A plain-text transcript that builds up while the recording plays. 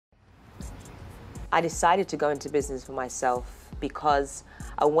I decided to go into business for myself because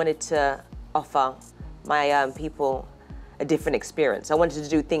I wanted to offer my people a different experience. I wanted to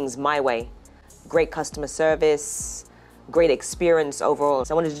do things my way. Great customer service, great experience overall.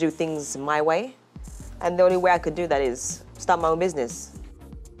 So I wanted to do things my way. And the only way I could do that is start my own business.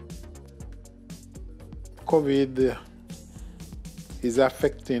 COVID is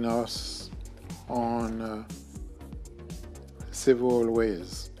affecting us on several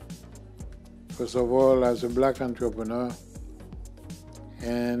ways. First of all, as a Black entrepreneur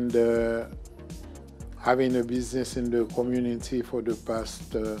and having a business in the community for the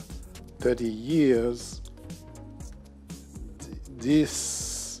past 30 years,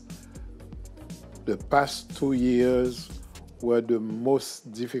 the past 2 years were the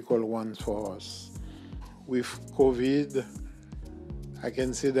most difficult ones for us. With COVID, I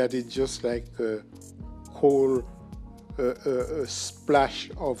can say that it's just like a splash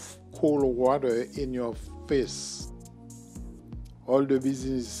of cold water in your face. All the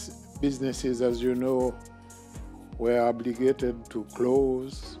businesses, as you know, were obligated to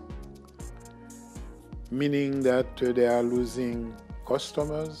close, meaning that they are losing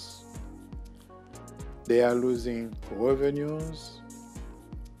customers, they are losing revenues,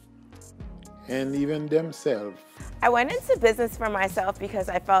 and even themselves. I went into business for myself because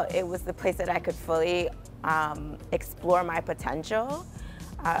I felt it was the place that I could fully explore my potential.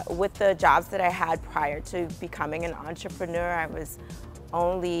 With the jobs that I had prior to becoming an entrepreneur, I was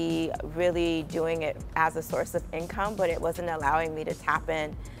only really doing it as a source of income, but it wasn't allowing me to tap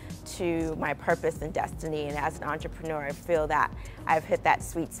in to my purpose and destiny. And as an entrepreneur, I feel that I've hit that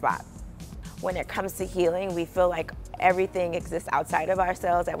sweet spot. When it comes to healing, we feel like everything exists outside of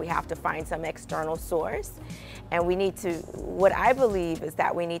ourselves, that we have to find some external source. And we need to, what I believe is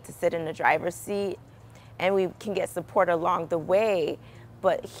that we need to sit in the driver's seat and we can get support along the way,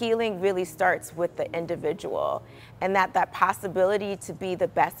 but healing really starts with the individual, and that possibility to be the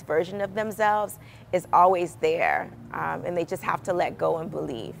best version of themselves is always there, and they just have to let go and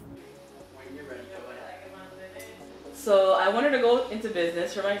believe. So I wanted to go into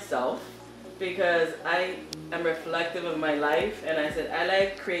business for myself because I am reflective of my life, and I said, I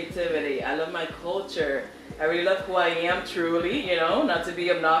like creativity, I love my culture, I really love who I am truly, you know, not to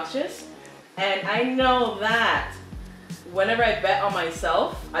be obnoxious. And I know that whenever I bet on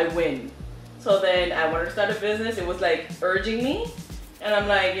myself, I win. So then I wanted to start a business. It was like urging me. And I'm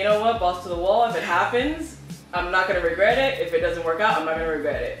like, you know what, balls to the wall. If it happens, I'm not gonna regret it. If it doesn't work out, I'm not gonna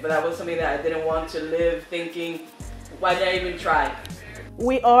regret it. But that was something that I didn't want to live thinking, why did I even try?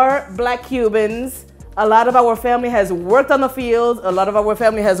 We are Black Cubans. A lot of our family has worked on the fields. A lot of our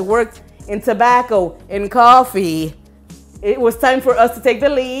family has worked in tobacco, in coffee. It was time for us to take the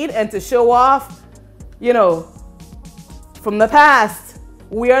lead and to show off, you know, from the past.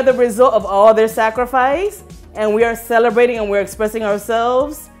 We are the result of all their sacrifice, and we are celebrating and we're expressing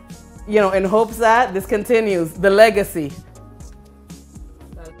ourselves, you know, in hopes that this continues, the legacy.